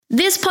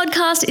This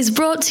podcast is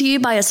brought to you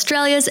by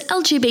Australia's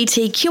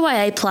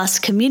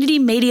LGBTQIA+ community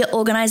media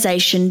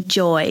organisation,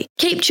 Joy.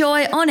 Keep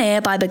Joy on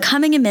air by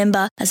becoming a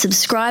member, a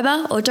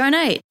subscriber or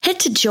donate. Head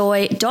to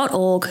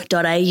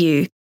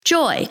joy.org.au.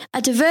 Joy,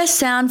 a diverse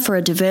sound for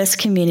a diverse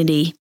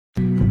community.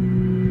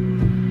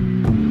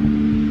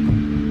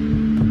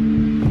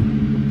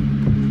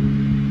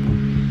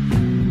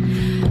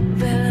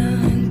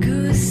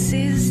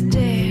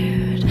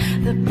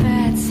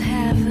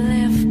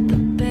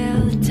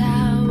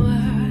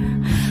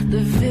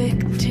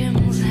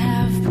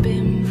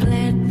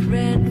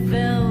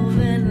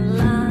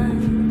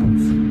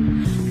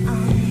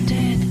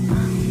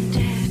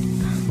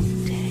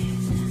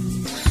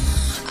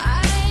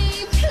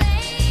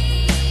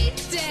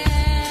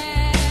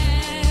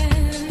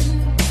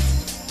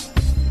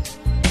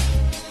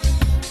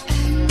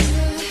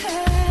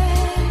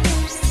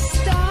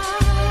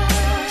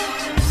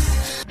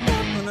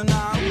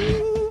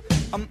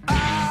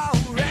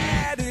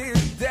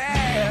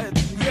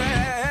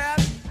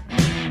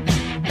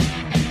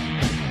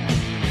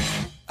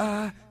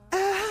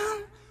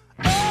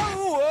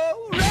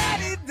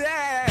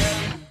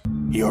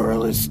 You're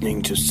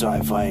listening to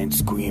Sci-Fi and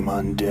Scream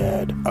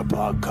Undead, a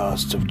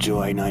podcast of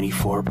Joy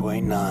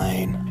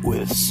 94.9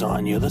 with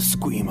Sonia the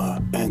Screamer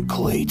and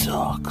Clay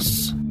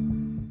Talks.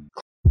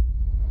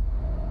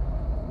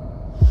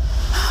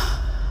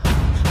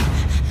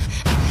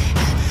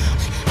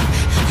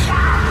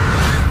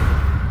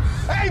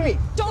 Amy!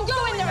 Don't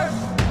go in there!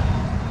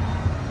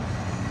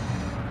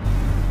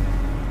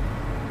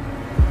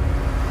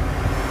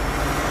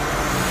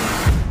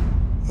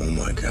 Oh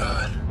my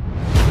God.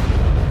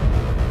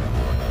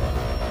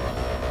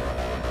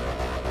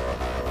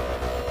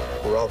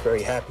 We're all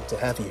very happy to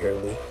have you here,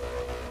 Lee.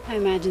 I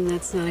imagine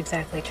that's not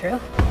exactly true.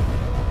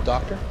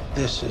 Doctor,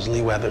 this is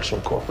Lee Weathers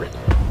from corporate.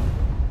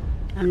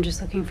 I'm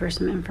just looking for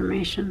some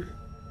information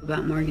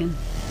about Morgan.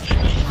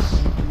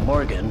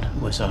 Morgan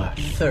was our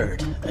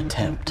third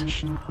attempt,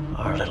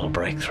 our little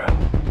breakthrough.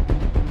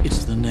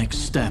 It's the next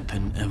step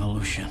in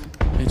evolution.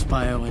 It's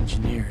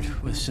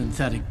bioengineered with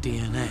synthetic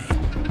DNA.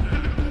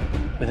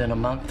 Within a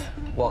month,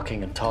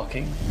 walking and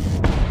talking.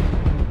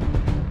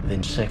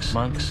 Within 6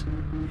 months,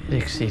 it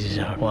exceeded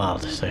our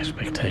wildest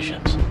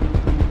expectations.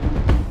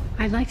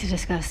 I'd like to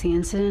discuss the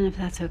incident if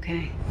that's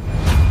okay.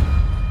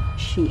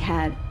 She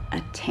had a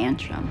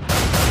tantrum.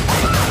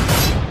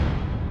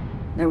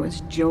 There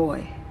was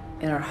joy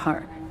in her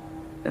heart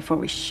before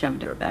we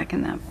shoved her back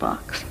in that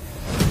box.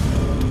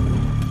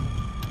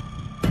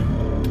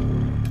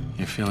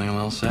 You feeling a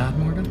little sad,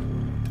 Morgan?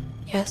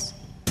 Yes.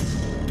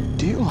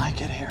 Do you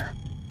like it here?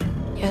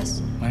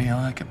 Yes. What do you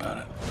like about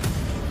it?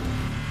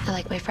 I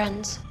like my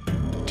friends.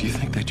 Do you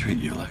think they treat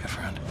you like a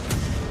friend?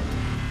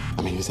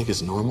 I mean, you think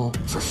it's normal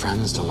for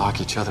friends to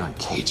lock each other in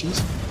cages?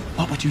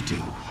 What would you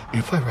do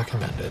if I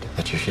recommended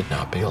that you should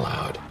not be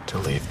allowed to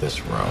leave this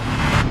room?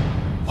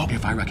 What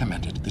if I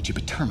recommended that you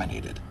be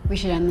terminated? We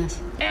should end this.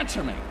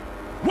 Answer me!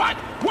 What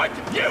would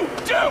you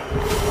do?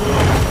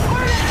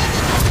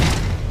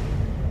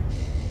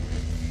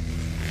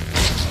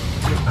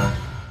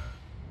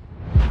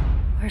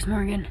 Where's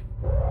Morgan?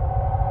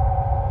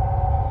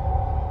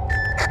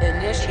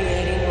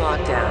 Initiating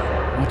lockdown.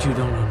 What you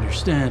don't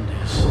understand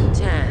is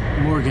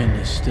 10, Morgan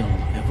is still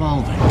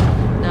evolving.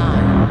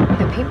 9,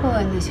 The people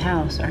in this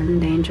house are in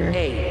danger.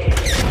 8,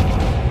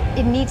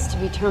 It needs to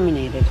be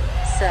terminated.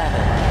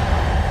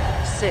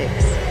 7,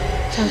 6,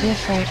 Don't be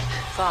afraid.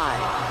 5,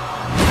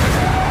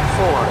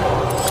 4,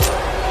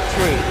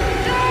 3,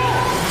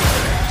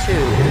 2,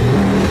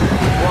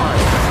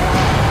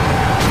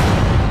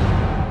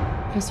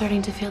 1. I'm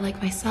starting to feel like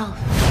myself.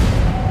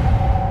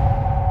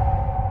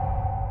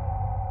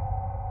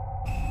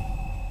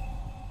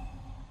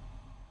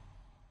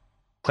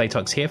 Clay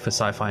Talks here for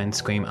Sci-Fi and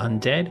Scream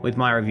Undead with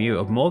my review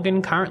of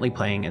Morgan, currently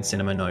playing at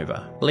Cinema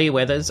Nova. Lee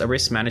Weathers, a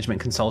risk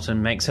management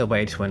consultant, makes her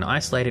way to an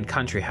isolated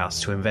country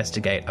house to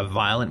investigate a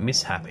violent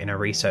mishap in a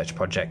research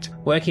project,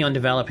 working on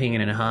developing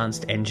an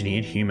enhanced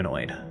engineered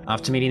humanoid.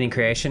 After meeting the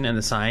creation and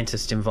the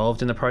scientists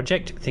involved in the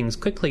project, things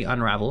quickly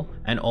unravel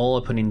and all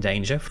are put in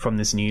danger from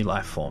this new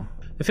life form.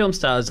 The film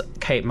stars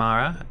Kate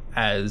Mara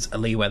as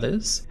Lee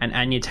Weathers and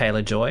Anya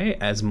Taylor-Joy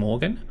as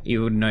Morgan.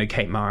 You would know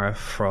Kate Mara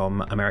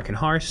from American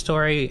Horror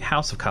Story,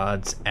 House of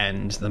Cards,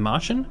 and The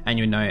Martian, and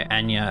you would know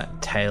Anya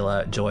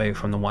Taylor-Joy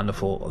from the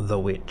wonderful The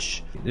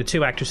Witch. The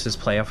two actresses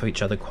play off of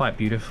each other quite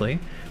beautifully,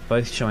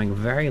 both showing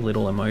very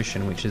little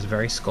emotion, which is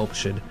very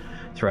sculptured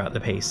throughout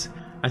the piece.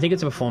 I think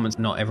it's a performance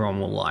not everyone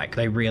will like.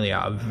 They really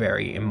are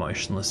very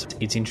emotionless.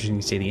 It's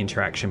interesting to see the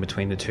interaction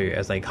between the two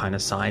as they kind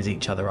of size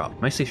each other up,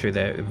 mostly through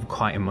their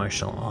quite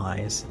emotional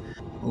eyes.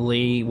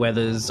 Lee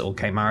Weathers or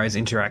Kate Mara's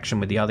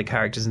interaction with the other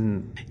characters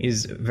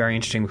is very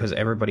interesting because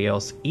everybody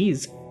else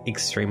is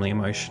extremely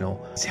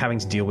emotional. It's having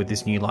to deal with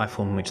this new life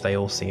form which they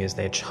all see as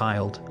their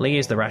child. Lee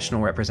is the rational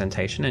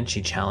representation and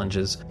she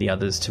challenges the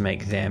others to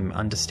make them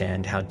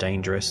understand how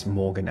dangerous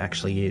Morgan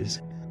actually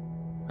is.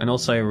 And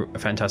also a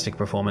fantastic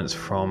performance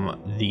from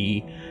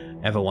the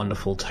ever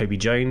wonderful Toby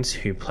Jones,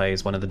 who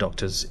plays one of the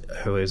doctors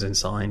who is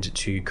assigned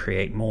to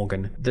create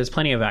Morgan. There's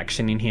plenty of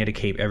action in here to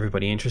keep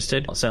everybody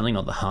interested. Certainly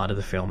not the heart of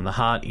the film. The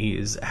heart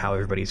is how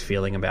everybody's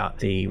feeling about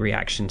the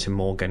reaction to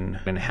Morgan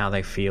and how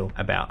they feel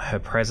about her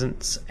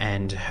presence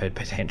and her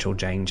potential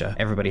danger.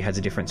 Everybody has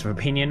a difference of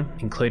opinion,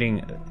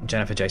 including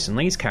Jennifer Jason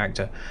Leigh's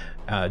character,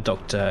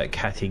 Dr.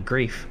 Kathy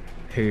Grief,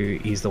 who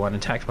is the one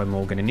attacked by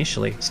Morgan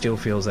initially, still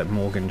feels that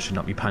Morgan should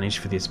not be punished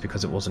for this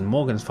because it wasn't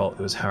Morgan's fault,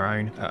 it was her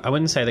own. I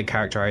wouldn't say that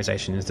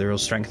characterization is the real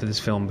strength of this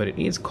film, but it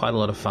is quite a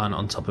lot of fun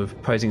on top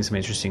of posing some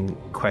interesting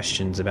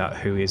questions about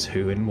who is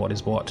who and what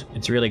is what.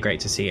 It's really great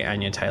to see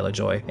Anya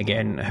Taylor-Joy.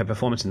 Again, her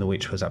performance in The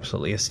Witch was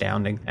absolutely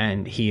astounding,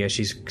 and here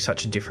she's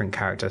such a different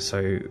character,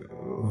 so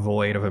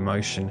void of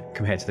emotion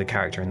compared to the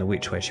character in The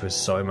Witch where she was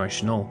so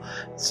emotional.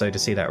 So to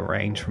see that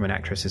range from an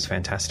actress is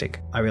fantastic.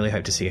 I really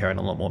hope to see her in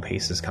a lot more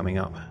pieces coming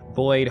up.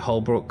 Boyd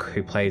Holbrook,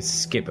 who plays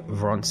Skip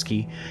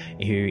Vronsky,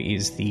 who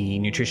is the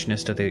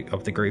nutritionist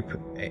of the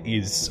group,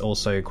 is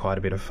also quite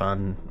a bit of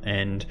fun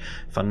and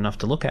fun enough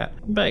to look at,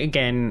 but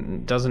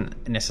again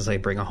doesn't necessarily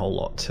bring a whole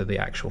lot to the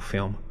actual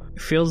film.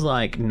 It feels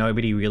like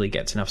nobody really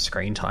gets enough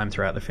screen time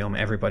throughout the film.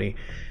 Everybody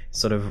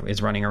sort of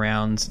is running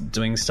around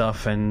doing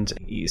stuff, and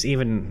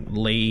even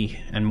Lee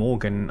and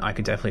Morgan I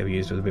could definitely have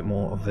used with a bit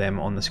more of them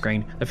on the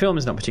screen. The film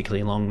is not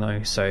particularly long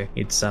though, so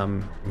it's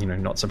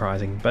not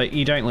surprising, but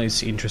you don't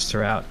lose interest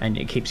throughout and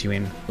it keeps you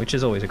in, which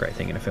is always a great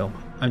thing in a film.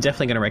 I'm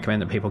definitely going to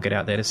recommend that people get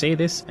out there to see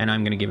this, and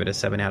I'm going to give it a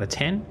 7 out of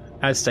 10.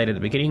 As stated at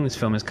the beginning, this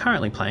film is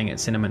currently playing at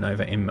Cinema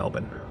Nova in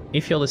Melbourne.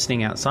 If you're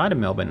listening outside of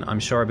Melbourne, I'm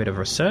sure a bit of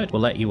research will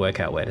let you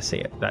work out where to see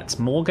it. That's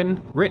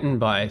Morgan, written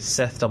by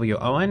Seth W.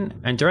 Owen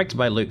and directed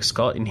by Luke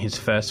Scott in his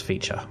first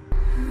feature.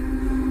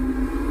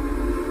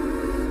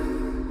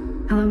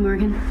 Hello,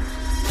 Morgan.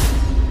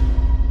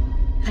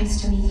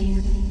 Nice to meet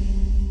you.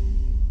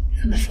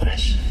 In the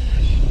flesh.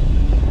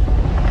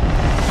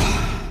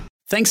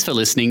 Thanks for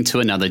listening to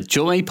another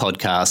Joy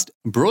podcast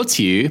brought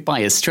to you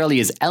by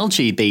Australia's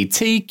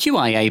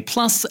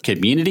LGBTQIA+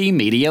 community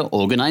media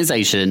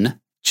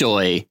organisation,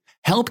 Joy.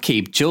 Help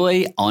keep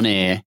Joy on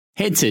air.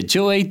 Head to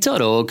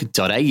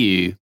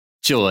joy.org.au.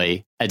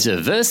 Joy, a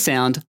diverse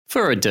sound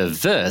for a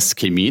diverse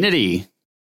community.